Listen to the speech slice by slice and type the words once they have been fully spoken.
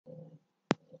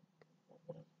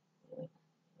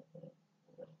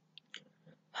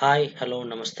Hi hello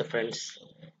ನಮಸ್ತೆ friends.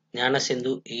 ಜ್ಞಾನ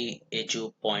ಸಿಂಧು ಎಜು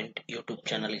point YouTube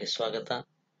ಚಾನಲ್ಗೆ ಸ್ವಾಗತ.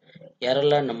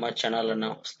 ಯಾರೆಲ್ಲ ನಮ್ಮ ಚಾನಲನ್ನು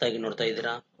ಹೊಸದಾಗಿ ನೋಡ್ತಾ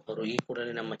ಇದ್ದೀರಾ ಅವರು ಈ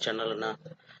ಕೂಡಲೇ ನಮ್ಮ ಚಾನಲನ್ನು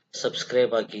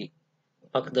ಸಬ್ಸ್ಕ್ರೈಬ್ ಆಗಿ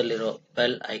ಪಕ್ಕದಲ್ಲಿರೋ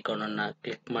ಬೆಲ್ ಐಕಾನ್ ಅನ್ನು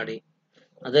ಕ್ಲಿಕ್ ಮಾಡಿ.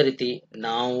 ಅದೇ ರೀತಿ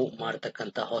ನಾವು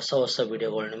ಮಾಡ್ತಕ್ಕಂಥ ಹೊಸ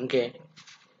ವಿಡಿಯೋಗಳು ನಿಮಗೆ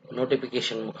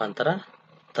ನೋಟಿಫಿಕೇಶನ್ ಮುಖಾಂತರ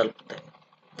ತಲುಪುತ್ತೆ.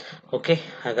 ಓಕೆ,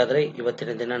 ಹಾಗಾದರೆ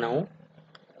ಇವತ್ತಿನ ದಿನ ನಾವು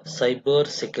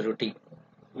ಸೈಬರ್ ಸೆಕ್ಯೂರಿಟಿ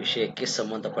ವಿಷಯಕ್ಕೆ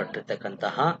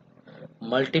ಸಂಬಂಧಪಟ್ಟಿರ್ತಕ್ಕಂತಹ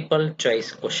ಮಲ್ಟಿಪಲ್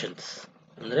ಚಾಯ್ಸ್ ಕ್ವಶನ್ಸ್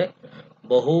ಅಂದರೆ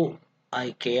ಬಹು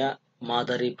ಆಯ್ಕೆಯ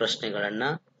ಮಾದರಿ ಪ್ರಶ್ನೆಗಳನ್ನು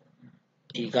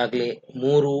ಈಗಾಗಲೇ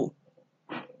 3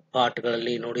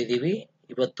 ಪಾಠಗಳಲ್ಲಿ ನೋಡಿದ್ದೀವಿ.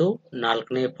 ಇವತ್ತು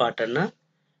 4ನೇ ಪಾಠನ್ನು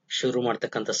ಶುರು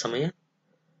ಮಾಡ್ತಕ್ಕಂಥ ಸಮಯ.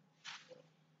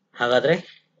 ಹಾಗಾದರೆ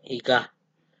ಈಗ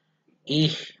ಈ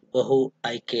ಬಹು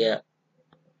ಆಯ್ಕೆಯ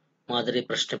ಮಾದರಿ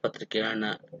ಪ್ರಶ್ನೆ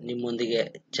ಪತ್ರಿಕೆಗಳನ್ನು ನಿಮ್ಮೊಂದಿಗೆ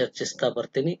ಚರ್ಚಿಸ್ತಾ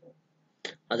ಬರ್ತೀನಿ.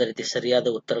 ಅದೇ ರೀತಿ ಸರಿಯಾದ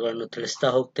ಉತ್ತರಗಳನ್ನು ತಿಳಿಸ್ತಾ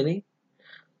ಹೋಗ್ತೀನಿ.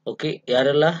 ಓಕೆ,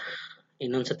 ಯಾರೆಲ್ಲ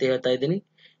ಇನ್ನೊಂದ್ಸತಿ ಹೇಳ್ತಾ ಇದ್ದೀನಿ,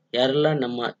 ಯಾರೆಲ್ಲ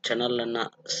ನಮ್ಮ ಚಾನಲ್ ಅನ್ನ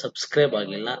ಸಬ್ಸ್ಕ್ರೈಬ್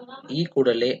ಆಗಿಲ್ಲ ಈ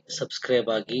ಕೂಡಲೇ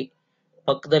ಸಬ್ಸ್ಕ್ರೈಬ್ ಆಗಿ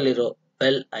ಪಕ್ಕದಲ್ಲಿರೋ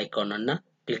ಬೆಲ್ ಐಕಾನ್ ಅನ್ನ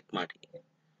ಕ್ಲಿಕ್ ಮಾಡಿ.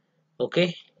 ಓಕೆ,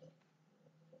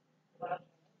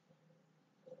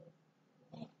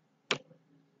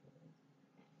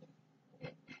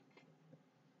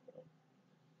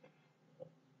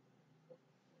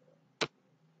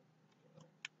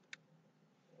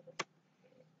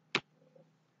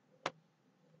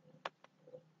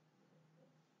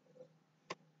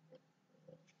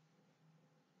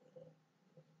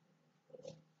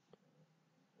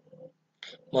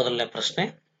 ಮೊದಲನೇ ಪ್ರಶ್ನೆ,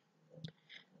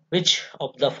 which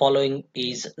of the following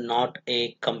is not A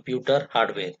computer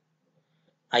hardware?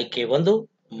 ಆಯ್ಕೆ 1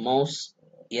 mouse,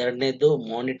 2ನೇದು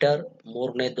monitor,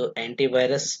 3ನೇದು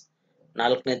antivirus,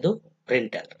 4ನೇದು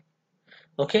printer.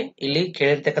 Okay, ಇಲ್ಲಿ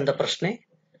ಕೇಳಿರ್ತಕ್ಕಂಥ ಪ್ರಶ್ನೆ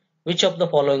which of the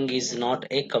following is not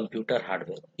A computer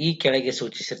hardware. ಈ ಕೆಳಗೆ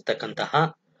ಸೂಚಿಸಿರ್ತಕ್ಕಂತಹ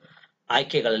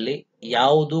ಆಯ್ಕೆಗಳಲ್ಲಿ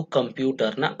ಯಾವುದು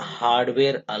ಕಂಪ್ಯೂಟರ್ನ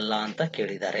ಹಾರ್ಡ್ವೇರ್ ಅಲ್ಲ ಅಂತ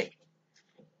ಕೇಳಿದ್ದಾರೆ.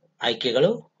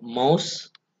 ಆಯ್ಕೆಗಳು ಮೌಸ್,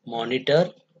 ಮಾನಿಟರ್,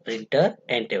 ಪ್ರಿಂಟರ್,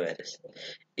 ಆಂಟಿವೈರಸ್.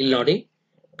 ಇಲ್ಲಿ ನೋಡಿ,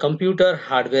 ಕಂಪ್ಯೂಟರ್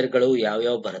ಹಾರ್ಡ್ವೇರ್ಗಳು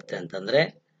ಯಾವ್ಯಾವ ಬರುತ್ತೆ ಅಂತಂದ್ರೆ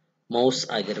ಮೌಸ್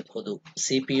ಆಗಿರ್ಬೋದು,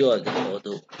 CPU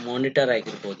ಆಗಿರ್ಬೋದು, ಮಾನಿಟರ್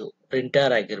ಆಗಿರ್ಬೋದು,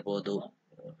 ಪ್ರಿಂಟರ್ ಆಗಿರ್ಬೋದು,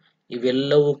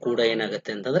 ಇವೆಲ್ಲವೂ ಕೂಡ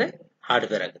ಏನಾಗುತ್ತೆ ಅಂತಂದ್ರೆ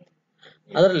ಹಾರ್ಡ್ವೇರ್ ಆಗುತ್ತೆ.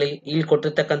 ಅದರಲ್ಲಿ ಇಲ್ಲಿ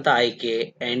ಕೊಟ್ಟಿರ್ತಕ್ಕಂಥ ಆಯ್ಕೆ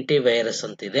ಆಂಟಿವೈರಸ್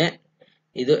ಅಂತಿದೆ.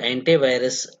 ಇದು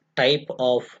ಆಂಟಿವೈರಸ್ ಟೈಪ್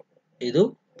ಆಫ್ ಇದು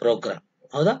ಪ್ರೋಗ್ರಾಮ್,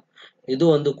 ಹೌದಾ? ಇದು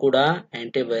ಒಂದು ಕೂಡ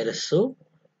ಆಂಟಿವೈರಸ್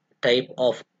ಟೈಪ್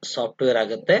ಆಫ್ ಸಾಫ್ಟ್ವೇರ್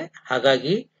ಆಗುತ್ತೆ.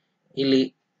 ಹಾಗಾಗಿ ಇಲ್ಲಿ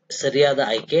ಸರಿಯಾದ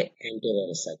ಆಯ್ಕೆ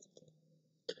ಆಂಟಿವೈರಸ್ ಆಗುತ್ತೆ.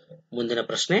 ಮುಂದಿನ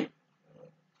ಪ್ರಶ್ನೆ,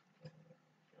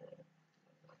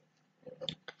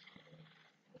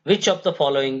 which of the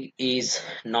following is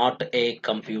not A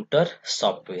computer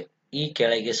software? ಈ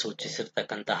ಕೆಳಗೆ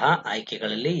ಸೂಚಿಸಿರ್ತಕ್ಕಂತಹ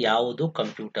ಆಯ್ಕೆಗಳಲ್ಲಿ ಯಾವುದು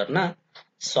ಕಂಪ್ಯೂಟರ್ನ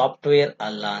ಸಾಫ್ಟ್ವೇರ್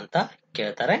ಅಲ್ಲ ಅಂತ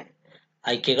ಕೇಳ್ತಾರೆ.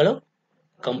 ಆಯ್ಕೆಗಳು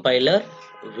ಕಂಪೈಲರ್,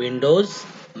 ವಿಂಡೋಸ್,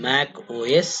 ಮ್ಯಾಕ್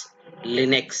OS,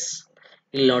 ಲಿನೆಕ್ಸ್.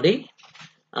 ಇಲ್ಲಿ ನೋಡಿ,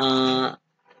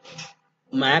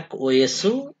 ಮ್ಯಾಕ್ OS,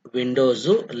 ವಿಂಡೋಸ್,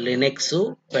 ಲಿನೆಕ್ಸ್,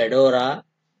 ಫೆಡೋರಾ,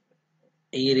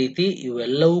 ಈ ರೀತಿ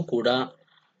ಇವೆಲ್ಲವೂ ಕೂಡ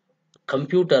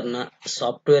ಕಂಪ್ಯೂಟರ್ನ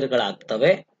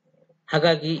ಸಾಫ್ಟ್ವೇರ್ಗಳಾಗ್ತವೆ.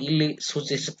 ಹಾಗಾಗಿ ಇಲ್ಲಿ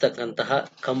ಸೂಚಿಸತಕ್ಕಂತಹ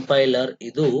ಕಂಪೈಲರ್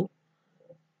ಇದು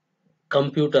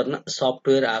ಕಂಪ್ಯೂಟರ್ನ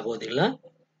ಸಾಫ್ಟ್ವೇರ್ ಆಗೋದಿಲ್ಲ.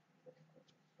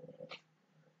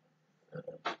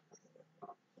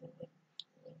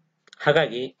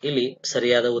 ಹಾಗಾಗಿ ಇಲ್ಲಿ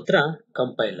ಸರಿಯಾದ ಉತ್ತರ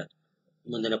ಕಂಪೈಲರ್.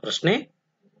 ಮುಂದಿನ ಪ್ರಶ್ನೆ,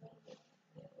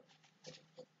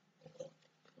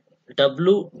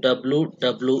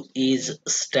 www ಈಸ್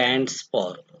ಸ್ಟ್ಯಾಂಡ್ಸ್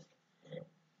ಫಾರ್.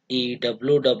 ಈ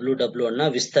www ಅನ್ನ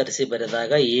ವಿಸ್ತರಿಸಿ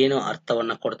ಬರೆದಾಗ ಏನು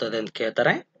ಅರ್ಥವನ್ನ ಕೊಡ್ತದೆ ಅಂತ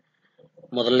ಕೇಳ್ತಾರೆ.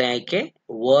 ಮೊದಲನೇ ಆಯ್ಕೆ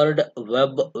ವರ್ಲ್ಡ್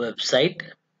ವೆಬ್ ವೆಬ್ಸೈಟ್,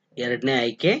 2ನೇ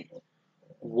ಆಯ್ಕೆ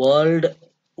ವರ್ಲ್ಡ್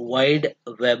ವೈಡ್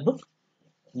ವೆಬ್,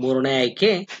 3ನೇ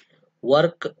ಆಯ್ಕೆ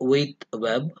ವರ್ಕ್ ವಿತ್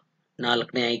ವೆಬ್,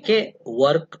 4ನೇ ಆಯ್ಕೆ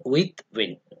ವರ್ಕ್ ವಿತ್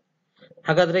ವಿನ್.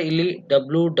 ಹಾಗಾದ್ರೆ ಇಲ್ಲಿ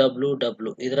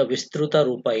www ಇದರ ವಿಸ್ತೃತ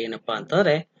ರೂಪ ಏನಪ್ಪಾ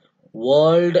ಅಂತಂದ್ರೆ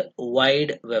ವರ್ಲ್ಡ್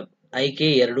ವೈಡ್ ವೆಬ್. ಆಯ್ಕೆ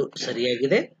 2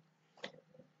 ಸರಿಯಾಗಿದೆ.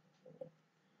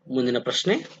 ಮುಂದಿನ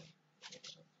ಪ್ರಶ್ನೆ,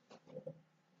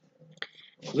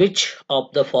 which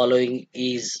of the following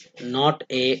is not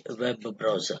A web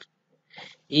browser?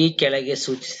 ಈ ಕೆಳಗೆ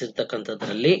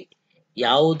ಸೂಚಿಸಿರ್ತಕ್ಕಂಥದ್ರಲ್ಲಿ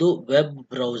ಯಾವುದು ವೆಬ್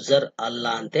ಬ್ರೌಸರ್ ಅಲ್ಲ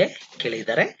ಅಂತ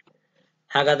ಕೇಳಿದ್ದಾರೆ.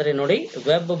 ಹಾಗಾದ್ರೆ ನೋಡಿ,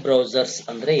 ವೆಬ್ ಬ್ರೌಸರ್ಸ್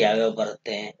ಅಂದ್ರೆ ಯಾವ್ಯಾವ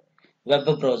ಬರುತ್ತೆ? ವೆಬ್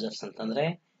ಬ್ರೌಸರ್ಸ್ ಅಂತಂದ್ರೆ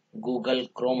ಗೂಗಲ್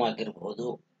ಕ್ರೋಮ್ ಆಗಿರಬಹುದು,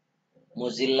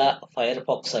 ಮೊಜಿಲ್ಲಾ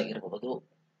ಫೈರ್ಫಾಕ್ಸ್ ಆಗಿರಬಹುದು,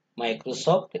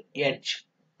 ಮೈಕ್ರೋಸಾಫ್ಟ್ ಎಡ್ಜ್.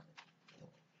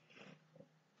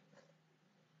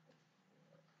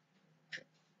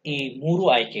 ಈ 3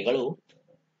 ಆಯ್ಕೆಗಳು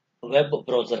ವೆಬ್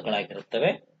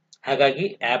ಬ್ರೌಸರ್ಗಳಾಗಿರುತ್ತವೆ. ಹಾಗಾಗಿ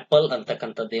ಆಪಲ್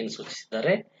ಅಂತಕ್ಕಂಥದ್ದು ಏನು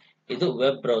ಸೂಚಿಸಿದ್ದಾರೆ ಇದು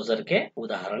ವೆಬ್ ಬ್ರೌಸರ್ಗೆ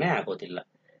ಉದಾಹರಣೆ ಆಗೋದಿಲ್ಲ.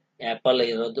 ಆಪಲ್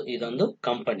ಇರೋದು ಇದೊಂದು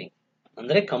ಕಂಪನಿ,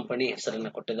 ಅಂದ್ರೆ ಕಂಪನಿ ಹೆಸರನ್ನ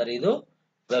ಕೊಟ್ಟಿದ್ದಾರೆ. ಇದು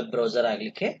ವೆಬ್ ಬ್ರೌಸರ್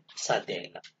ಆಗ್ಲಿಕ್ಕೆ ಸಾಧ್ಯ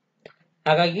ಇಲ್ಲ.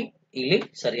 ಹಾಗಾಗಿ ಇಲ್ಲಿ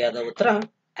ಸರಿಯಾದ ಉತ್ತರ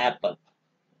ಆಪಲ್.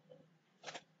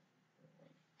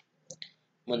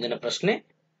 ಮುಂದಿನ ಪ್ರಶ್ನೆ,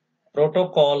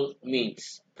 ಪ್ರೋಟೋಕಾಲ್ ಮೀನ್ಸ್.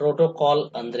 ಪ್ರೋಟೋಕಾಲ್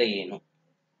ಅಂದ್ರೆ ಏನು?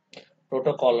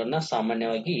 ಪ್ರೋಟೋಕಾಲ್ ಅನ್ನ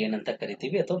ಸಾಮಾನ್ಯವಾಗಿ ಏನಂತ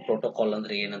ಕರಿತೀವಿ ಅಥವಾ ಪ್ರೋಟೋಕಾಲ್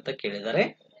ಅಂದ್ರೆ ಏನಂತ ಕೇಳಿದರೆ,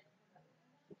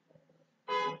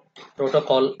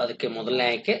 ಪ್ರೋಟೋಕಾಲ್ ಅದಕ್ಕೆ ಮೊದಲನೇ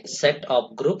ಆಯ್ಕೆ ಸೆಟ್ ಆಫ್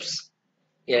ಗ್ರೂಪ್ಸ್,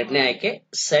 ಎರಡನೇ ಆಯ್ಕೆ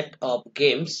ಸೆಟ್ ಆಫ್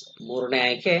ಗೇಮ್ಸ್, ಮೂರನೇ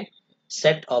ಆಯ್ಕೆ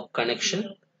ಸೆಟ್ ಆಫ್ ಕನೆಕ್ಷನ್,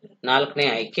 ನಾಲ್ಕನೇ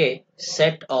ಆಯ್ಕೆ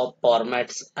set of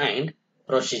formats and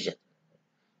procedure.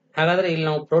 ಹಾಗಾದ್ರೆ ಇಲ್ಲಿ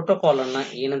ನಾವು ಪ್ರೋಟೋಕಾಲ್ ಅನ್ನ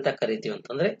ಏನಂತ ಕರಿತೀವಿ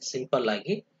ಅಂತಂದ್ರೆ ಸಿಂಪಲ್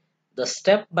ಆಗಿ the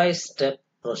step by step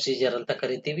procedure ಅಂತ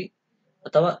ಕರಿತೀವಿ,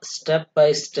 ಅಥವಾ ಸ್ಟೆಪ್ ಬೈ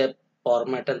ಸ್ಟೆಪ್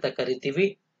ಫಾರ್ಮ್ಯಾಟ್ ಅಂತ ಕರಿತೀವಿ,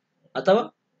 ಅಥವಾ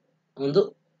ಒಂದು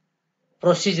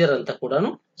ಪ್ರೊಸೀಜರ್ ಅಂತ ಕೂಡ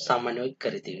ಸಾಮಾನ್ಯವಾಗಿ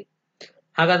ಕರಿತೀವಿ.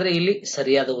 ಹಾಗಾದ್ರೆ ಇಲ್ಲಿ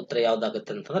ಸರಿಯಾದ ಉತ್ತರ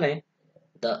ಯಾವ್ದಾಗುತ್ತೆ ಅಂತಂದ್ರೆ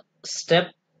the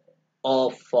step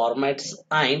of formats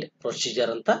and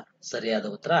procedure ಅಂತ ಸರಿಯಾದ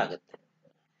ಉತ್ತರ ಆಗುತ್ತೆ.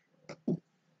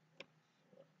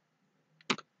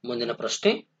 ಮುಂದಿನ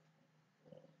ಪ್ರಶ್ನೆ,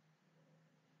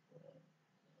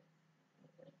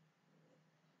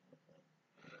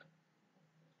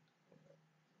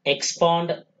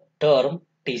 ಎಕ್ಸ್ಪಾಂಡ್ ಟರ್ಮ್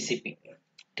ಟಿಸಿಪಿ.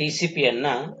 ಟಿಸಿಪಿಯನ್ನ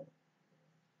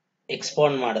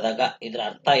ಎಕ್ಸ್ಪಾಂಡ್ ಮಾಡಿದಾಗ ಇದರ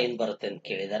ಅರ್ಥ ಏನ್ ಬರುತ್ತೆ ಅಂತ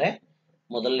ಕೇಳಿದರೆ,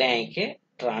 ಮೊದಲನೇ ಆಯ್ಕೆ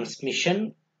ಟ್ರಾನ್ಸ್ಮಿಷನ್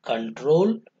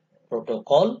ಕಂಟ್ರೋಲ್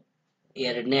ಪ್ರೋಟೋಕಾಲ್,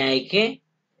 ಎರಡನೇ ಆಯ್ಕೆ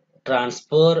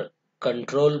ಟ್ರಾನ್ಸ್ಫರ್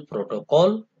ಕಂಟ್ರೋಲ್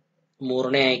ಪ್ರೋಟೋಕಾಲ್,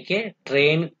 ಮೂರನೇ ಆಯ್ಕೆ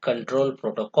ಟ್ರೈನ್ ಕಂಟ್ರೋಲ್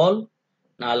ಪ್ರೋಟೋಕಾಲ್,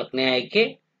 ನಾಲ್ಕನೇ ಆಯ್ಕೆ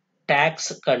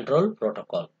ಟ್ಯಾಕ್ಸ್ ಕಂಟ್ರೋಲ್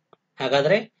ಪ್ರೋಟೋಕಾಲ್.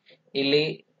 ಹಾಗಾದ್ರೆ ಇಲ್ಲಿ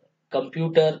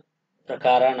ಕಂಪ್ಯೂಟರ್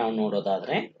ಪ್ರಕಾರ ನಾವು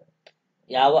ನೋಡೋದಾದ್ರೆ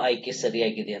ಯಾವ ಆಯ್ಕೆ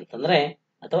ಸರಿಯಾಗಿದೆ ಅಂತಂದ್ರೆ,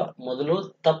 ಅಥವಾ ಮೊದಲು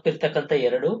ತಪ್ಪಿರ್ತಕ್ಕಂಥ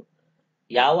ಎರಡು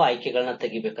ಯಾವ ಆಯ್ಕೆಗಳನ್ನ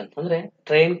ತೆಗಿಬೇಕಂತಂದ್ರೆ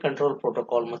ಟ್ರೈನ್ ಕಂಟ್ರೋಲ್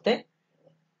ಪ್ರೋಟೋಕಾಲ್ ಮತ್ತೆ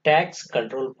ಟ್ಯಾಕ್ಸ್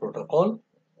ಕಂಟ್ರೋಲ್ ಪ್ರೋಟೋಕಾಲ್.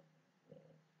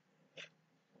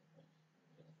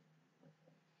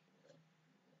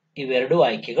 ಇವೆರಡು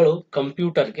ಆಯ್ಕೆಗಳು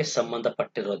ಕಂಪ್ಯೂಟರ್ಗೆ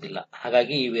ಸಂಬಂಧಪಟ್ಟಿರೋದಿಲ್ಲ.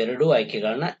 ಹಾಗಾಗಿ ಇವೆರಡು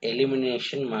ಆಯ್ಕೆಗಳನ್ನ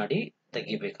ಎಲಿಮಿನೇಷನ್ ಮಾಡಿ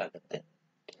ತೆಗಿಬೇಕಾಗತ್ತೆ.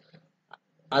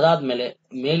 ಅದಾದ್ಮೇಲೆ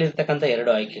ಮೇಲಿರ್ತಕ್ಕಂಥ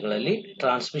ಎರಡು ಆಯ್ಕೆಗಳಲ್ಲಿ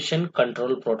ಟ್ರಾನ್ಸ್ಮಿಷನ್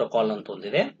ಕಂಟ್ರೋಲ್ ಪ್ರೋಟೋಕಾಲ್ ಅಂತ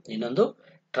ಒಂದಿದೆ, ಇನ್ನೊಂದು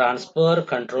ಟ್ರಾನ್ಸ್ಫರ್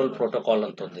ಕಂಟ್ರೋಲ್ ಪ್ರೋಟೋಕಾಲ್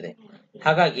ಅಂತ ಒಂದಿದೆ.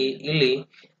 ಹಾಗಾಗಿ ಇಲ್ಲಿ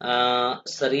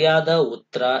ಸರಿಯಾದ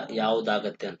ಉತ್ತರ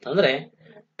ಯಾವುದಾಗತ್ತೆ ಅಂತಂದ್ರೆ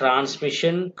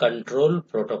ಟ್ರಾನ್ಸ್ಮಿಷನ್ ಕಂಟ್ರೋಲ್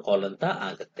ಪ್ರೋಟೋಕಾಲ್ ಅಂತ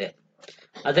ಆಗತ್ತೆ.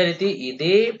 ಅದೇ ರೀತಿ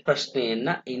ಇದೇ ಪ್ರಶ್ನೆಯನ್ನ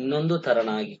ಇನ್ನೊಂದು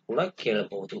ತರನಾಗಿ ಕೂಡ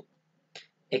ಕೇಳಬಹುದು.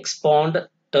 Expand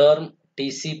term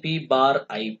TCP bar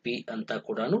IP ಅಂತ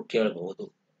ಕೂಡ ಕೇಳಬಹುದು.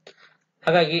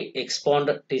 ಹಾಗಾಗಿ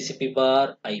ಎಕ್ಸ್ಪಾಂಡ್ ಟಿಸಿಪಿ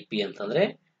ಬಾರ್ ಐಪಿ ಅಂತಂದ್ರೆ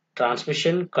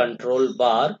transmission control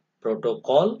bar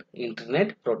protocol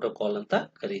internet protocol ಅಂತ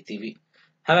ಕರಿತೀವಿ.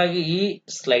 ಹಾಗಾಗಿ ಈ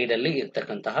ಸ್ಲೈಡ್ ಅಲ್ಲಿ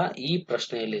ಇರ್ತಕ್ಕಂತಹ ಈ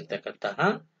ಪ್ರಶ್ನೆಯಲ್ಲಿ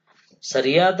ಇರ್ತಕ್ಕಂತಹ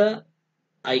ಸರಿಯಾದ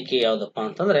ಆಯ್ಕೆ ಯಾವ್ದಪ್ಪ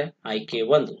ಅಂತಂದ್ರೆ ಆಯ್ಕೆ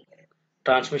 1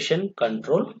 ಟ್ರಾನ್ಸ್ಮಿಷನ್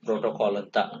ಕಂಟ್ರೋಲ್ ಪ್ರೋಟೋಕಾಲ್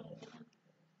ಅಂತ.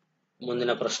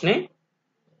 ಮುಂದಿನ ಪ್ರಶ್ನೆ,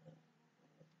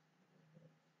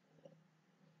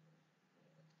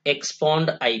 ಎಕ್ಸ್ಪಾಂಡ್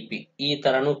ಐಪಿ ಈ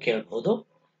ತರನು ಕೇಳಬಹುದು.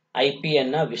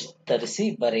 ಐಪಿಯನ್ನ ವಿಸ್ತರಿಸಿ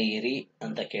ಬರೆಯಿರಿ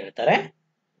ಅಂತ ಕೇಳ್ತಾರೆ.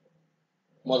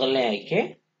 ಮೊದಲನೇ ಆಯ್ಕೆ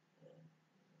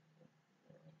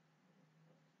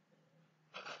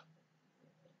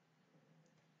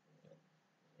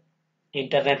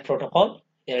ಇಂಟರ್ನೆಟ್ ಪ್ರೋಟೋಕಾಲ್,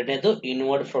 ಎರಡನೇದು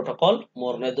ಇನ್ವರ್ಡ್ ಪ್ರೋಟೋಕಾಲ್,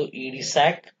 ಮೂರನೇದು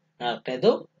ಇಡಿಸ್ಯಾಕ್,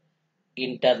 ನಾಲ್ಕನೇದು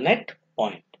ಇಂಟರ್ನೆಟ್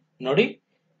ಪಾಯಿಂಟ್. ನೋಡಿ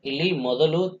ಇಲ್ಲಿ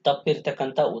ಮೊದಲು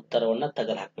ತಪ್ಪಿರ್ತಕ್ಕಂಥ ಉತ್ತರವನ್ನ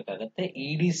ತೆಗೆದು ಹಾಕ್ಬೇಕಾಗತ್ತೆ.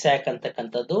 ಇಡಿಸ್ಯಾಕ್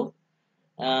ಅಂತಕ್ಕಂಥದ್ದು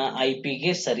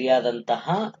ಐಪಿಗೆ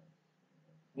ಸರಿಯಾದಂತಹ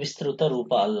ವಿಸ್ತೃತ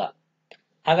ರೂಪ ಅಲ್ಲ.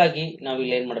 ಹಾಗಾಗಿ ನಾವು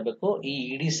ಇಲ್ಲಿ ಏನ್ ಮಾಡಬೇಕು, ಈ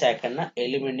ಇಡಿಸ್ಯಾಕ್ ಅನ್ನ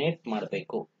ಎಲಿಮಿನೇಟ್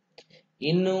ಮಾಡಬೇಕು.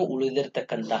 ಇನ್ನು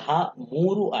ಉಳಿದಿರ್ತಕ್ಕಂತಹ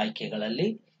 3 ಆಯ್ಕೆಗಳಲ್ಲಿ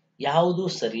ಯಾವುದು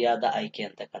ಸರಿಯಾದ ಆಯ್ಕೆ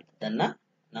ಅಂತಕ್ಕಂಥದ್ದನ್ನ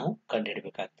ನಾವು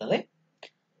ಕಂಡುಹಿಡಬೇಕಾಗ್ತದೆ.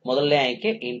 ಮೊದಲನೇ ಆಯ್ಕೆ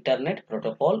ಇಂಟರ್ನೆಟ್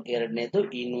ಪ್ರೋಟೋಕಾಲ್, ಎರಡನೇದು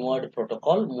ಇನ್ವರ್ಡ್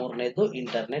ಪ್ರೋಟೋಕಾಲ್, ಮೂರನೇದು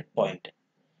ಇಂಟರ್ನೆಟ್ ಪಾಯಿಂಟ್.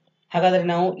 ಹಾಗಾದ್ರೆ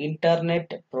ನಾವು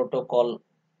ಇಂಟರ್ನೆಟ್ ಪ್ರೋಟೋಕಾಲ್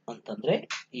ಅಂತಂದ್ರೆ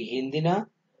ಈ ಹಿಂದಿನ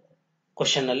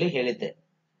ಕ್ವಶನ್ ಅಲ್ಲಿ ಹೇಳಿದ್ದೆ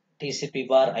ಟಿಸಿಪಿ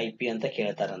ಬಾರ್ ಐಪಿ ಅಂತ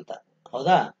ಕೇಳ್ತಾರಂತ,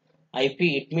 ಹೌದಾ? IP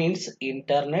it means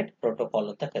internet protocol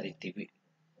ಅಂತ ಕರಿತೀವಿ,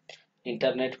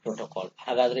 ಇಂಟರ್ನೆಟ್ ಪ್ರೋಟೋಕಾಲ್.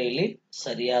 ಹಾಗಾದ್ರೆ ಇಲ್ಲಿ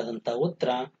ಸರಿಯಾದಂತ ಉತ್ತರ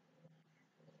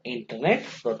internet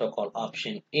protocol,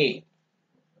 option A.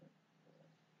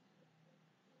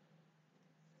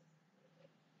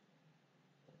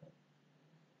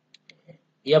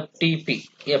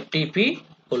 FTP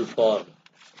full form.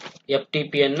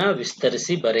 FTP ಅನ್ನ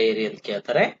ವಿಸ್ತರಿಸಿ ಬರೆಯಿರಿ ಅಂತ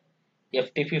ಕೇಳ್ತಾರೆ.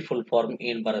 ಎಫ್ಟಿಪಿ ಫುಲ್ ಫಾರ್ಮ್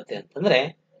ಏನ್ ಬರುತ್ತೆ ಅಂತಂದ್ರೆ,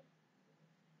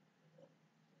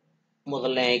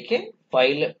 ಮೊದಲನೇ ಆಯ್ಕೆ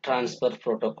ಫೈಲ್ ಟ್ರಾನ್ಸ್ಫರ್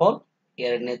ಪ್ರೋಟೋಕಾಲ್,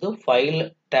 ಎರಡನೇದು ಫೈಲ್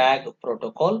ಟ್ಯಾಗ್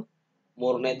ಪ್ರೋಟೋಕಾಲ್,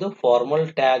 ಮೂರನೇದು ಫಾರ್ಮಲ್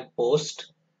ಟ್ಯಾಗ್ ಪೋಸ್ಟ್,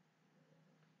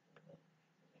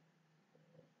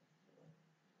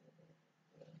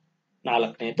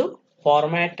 ನಾಲ್ಕನೇದು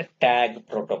ಫಾರ್ಮ್ಯಾಟ್ ಟ್ಯಾಗ್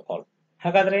ಪ್ರೋಟೋಕಾಲ್.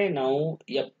 ಹಾಗಾದ್ರೆ ನಾವು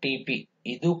FTP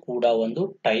ಇದು ಕೂಡ ಒಂದು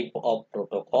ಟೈಪ್ ಆಫ್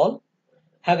ಪ್ರೋಟೋಕಾಲ್.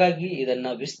 ಹಾಗಾಗಿ ಇದನ್ನ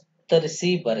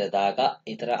ವಿಸ್ತರಿಸಿ ಬರೆದಾಗ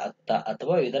ಇದರ ಅರ್ಥ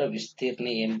ಅಥವಾ ಇದರ ವಿಸ್ತೀರ್ಣ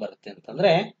ಏನ್ ಬರುತ್ತೆ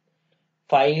ಅಂತಂದ್ರೆ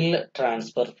ಫೈಲ್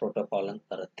ಟ್ರಾನ್ಸ್ಫರ್ ಪ್ರೋಟೋಕಾಲ್ ಅಂತ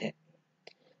ಬರುತ್ತೆ.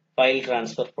 ಫೈಲ್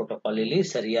ಟ್ರಾನ್ಸ್ಫರ್ ಪ್ರೋಟೋಕಾಲ್ ಇಲ್ಲಿ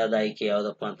ಸರಿಯಾದ ಆಯ್ಕೆ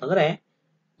ಯಾವ್ದಪ್ಪ ಅಂತಂದ್ರೆ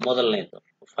ಮೊದಲನೇದು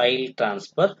ಫೈಲ್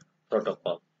ಟ್ರಾನ್ಸ್ಫರ್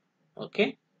ಪ್ರೋಟೋಕಾಲ್. ಓಕೆ,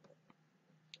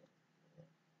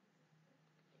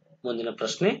 ಮುಂದಿನ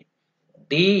ಪ್ರಶ್ನೆ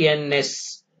DNS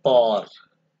ಪಾರ್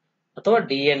ಅಥವಾ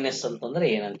DNS ಅಂತಂದ್ರೆ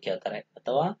ಏನಂತ ಕೇಳ್ತಾರೆ,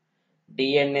 ಅಥವಾ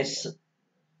DNS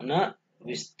ನ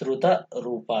ವಿಸ್ತೃತ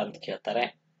ರೂಪ ಅಂತ ಕೇಳ್ತಾರೆ.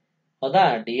 ಹೌದಾ,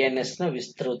 DNS ನ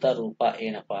ವಿಸ್ತೃತ ರೂಪ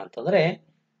ಏನಪ್ಪಾ ಅಂತಂದ್ರೆ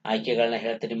ಆಯ್ಕೆಗಳನ್ನ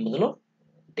ಹೇಳ್ತೀನಿ. ಮೊದಲು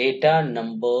data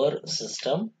number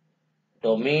system,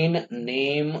 domain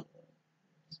name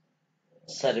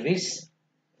service,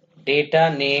 data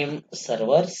name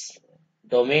servers,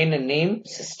 domain name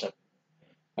system.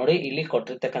 ನೋಡಿ, ಇಲ್ಲಿ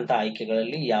ಕೊಟ್ಟಿರ್ತಕ್ಕಂಥ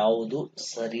ಆಯ್ಕೆಗಳಲ್ಲಿ ಯಾವುದು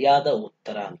ಸರಿಯಾದ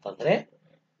ಉತ್ತರ ಅಂತಂದ್ರೆ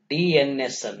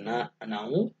DNS ಅನ್ನ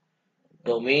ನಾವು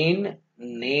ಡೊಮೇನ್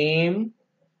ನೇಮ್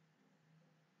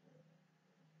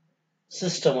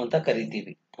ಸಿಸ್ಟಮ್ ಅಂತ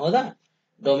ಕರಿತೀವಿ. ಹೌದಾ,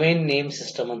 ಡೊಮೇನ್ ನೇಮ್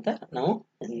ಸಿಸ್ಟಮ್ ಅಂತ ನಾವು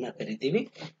ಕರಿತೀವಿ.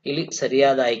 ಇಲ್ಲಿ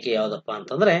ಸರಿಯಾದ ಆಯ್ಕೆ ಯಾವ್ದಪ್ಪ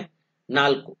ಅಂತಂದ್ರೆ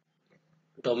 4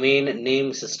 ಡೊಮೇನ್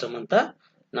ನೇಮ್ ಸಿಸ್ಟಮ್ ಅಂತ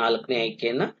 4ನೇ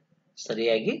ಆಯ್ಕೆಯನ್ನ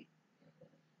ಸರಿಯಾಗಿ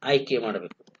ಆಯ್ಕೆ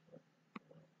ಮಾಡಬೇಕು.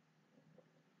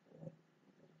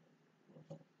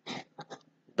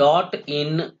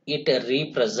 .in it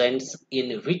represents in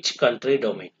which country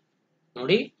domain.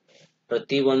 ನೋಡಿ,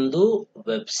 ಪ್ರತಿಯೊಂದು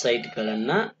ವೆಬ್ಸೈಟ್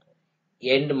ಗಳನ್ನ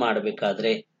ಎಂಡ್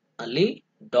ಮಾಡಬೇಕಾದ್ರೆ ಅಲ್ಲಿ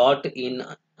 .in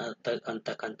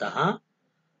ಅಂತಕ್ಕಂತಹ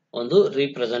ಒಂದು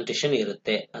ರಿಪ್ರೆಸೆಂಟೇಷನ್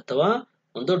ಇರುತ್ತೆ ಅಥವಾ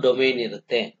ಒಂದು ಡೊಮೇನ್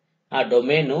ಇರುತ್ತೆ. ಆ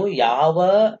ಡೊಮೇನು ಯಾವ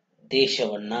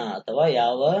ದೇಶವನ್ನ ಅಥವಾ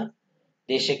ಯಾವ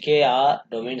ದೇಶಕ್ಕೆ ಆ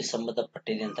ಡೊಮೇನ್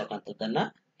ಸಂಬಂಧಪಟ್ಟಿದೆ ಅಂತಕ್ಕಂಥದ್ದನ್ನ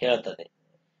ಹೇಳ್ತದೆ.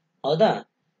 ಹೌದಾ,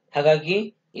 ಹಾಗಾಗಿ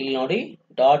ಇಲ್ಲಿ ನೋಡಿ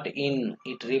 .in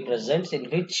it represents in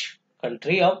which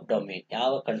country of domain.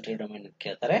 ಯಾವ ಕಂಟ್ರಿ ಡೊಮೇನ್ ಅಂತ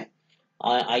ಕೇಳ್ತಾರೆ.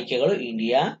 ಆಯ್ಕೆಗಳು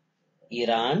ಇಂಡಿಯಾ,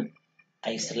 ಇರಾನ್,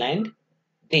 ಐಸ್ಲ್ಯಾಂಡ್,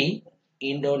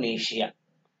 ಇಂಡೋನೇಷಿಯಾ.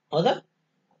 ಹೌದಾ,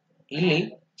 ಇಲ್ಲಿ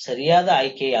ಸರಿಯಾದ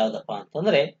ಆಯ್ಕೆ ಯಾವ್ದಪ್ಪ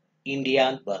ಅಂತಂದ್ರೆ ಇಂಡಿಯಾ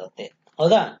ಅಂತ ಬರುತ್ತೆ.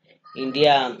 ಹೌದಾ,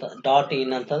 ಇಂಡಿಯಾ ಅಂತ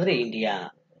 .in ಅಂತಂದ್ರೆ ಇಂಡಿಯಾ.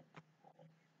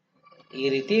 ಈ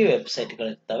ರೀತಿ ವೆಬ್ಸೈಟ್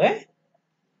ಗಳಿರ್ತವೆ.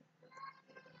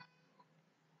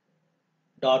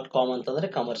 .com ಅಂತಂದ್ರೆ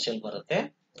ಕಮರ್ಷಿಯಲ್ ಬರುತ್ತೆ.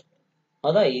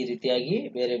 ಹೌದಾ, ಈ ರೀತಿಯಾಗಿ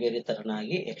ಬೇರೆ ಬೇರೆ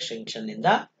ತರನಾಗಿ ಎಕ್ಸ್ಟೆನ್ಷನ್ ಇಂದ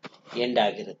ಎಂಡ್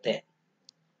ಆಗಿರುತ್ತೆ.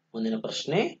 ಮುಂದಿನ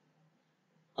ಪ್ರಶ್ನೆ,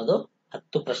 ಅದು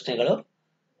 10 ಪ್ರಶ್ನೆಗಳು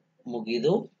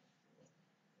ಮುಗಿದು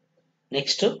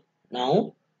ನೆಕ್ಸ್ಟ್ ನಾವು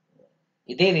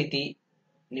ಇದೇ ರೀತಿ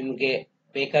ನಿಮಗೆ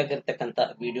ಬೇಕಾಗಿರ್ತಕ್ಕಂಥ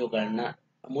ವಿಡಿಯೋಗಳನ್ನ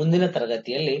ಮುಂದಿನ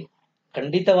ತರಗತಿಯಲ್ಲಿ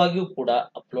ಖಂಡಿತವಾಗಿಯೂ ಕೂಡ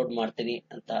ಅಪ್ಲೋಡ್ ಮಾಡ್ತೀನಿ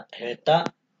ಅಂತ ಹೇಳ್ತಾ,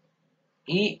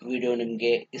 ಈ ವಿಡಿಯೋ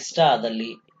ನಿಮಗೆ ಇಷ್ಟ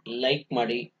ಆದಲ್ಲಿ ಲೈಕ್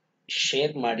ಮಾಡಿ,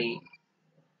 ಶೇರ್ ಮಾಡಿ,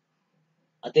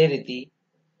 ಅದೇ ರೀತಿ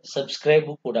ಸಬ್ಸ್ಕ್ರೈಬ್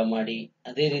ಕೂಡ ಮಾಡಿ.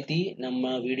 ಅದೇ ರೀತಿ ನಮ್ಮ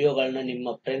ವಿಡಿಯೋಗಳನ್ನ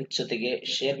ನಿಮ್ಮ ಫ್ರೆಂಡ್ಸ್ ಜೊತೆಗೆ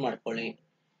ಶೇರ್ ಮಾಡ್ಕೊಳ್ಳಿ.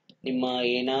 ನಿಮ್ಮ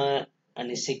ಏನ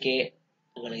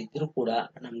ಅನಿಸಿಕೆಗಳಿದ್ರೂ ಕೂಡ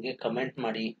ನಮಗೆ ಕಮೆಂಟ್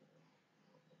ಮಾಡಿ.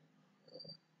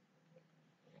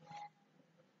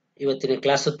 ಇವತ್ತಿನ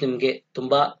ಕ್ಲಾಸ್ ನಿಮಗೆ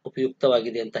ತುಂಬಾ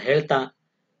ಉಪಯುಕ್ತವಾಗಿದೆ ಅಂತ ಹೇಳ್ತಾ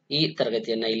ಈ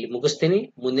ತರಗತಿಯನ್ನ ಇಲ್ಲಿ ಮುಗಿಸ್ತೀನಿ.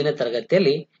 ಮುಂದಿನ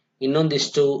ತರಗತಿಯಲ್ಲಿ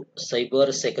ಇನ್ನೊಂದಿಷ್ಟು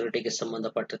ಸೈಬರ್ ಸೆಕ್ಯೂರಿಟಿಗೆ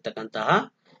ಸಂಬಂಧಪಟ್ಟಿರ್ತಕ್ಕಂತಹ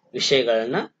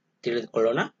ವಿಷಯಗಳನ್ನ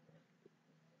ತಿಳಿದುಕೊಳ್ಳೋಣ.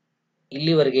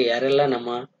 ಇಲ್ಲಿವರೆಗೆ ಯಾರೆಲ್ಲ ನಮ್ಮ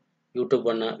ಯೂಟ್ಯೂಬ್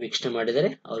ಅನ್ನ ವೀಕ್ಷಣೆ ಮಾಡಿದರೆ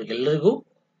ಅವರಿಗೆಲ್ಲರಿಗೂ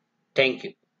ಥ್ಯಾಂಕ್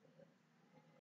ಯು.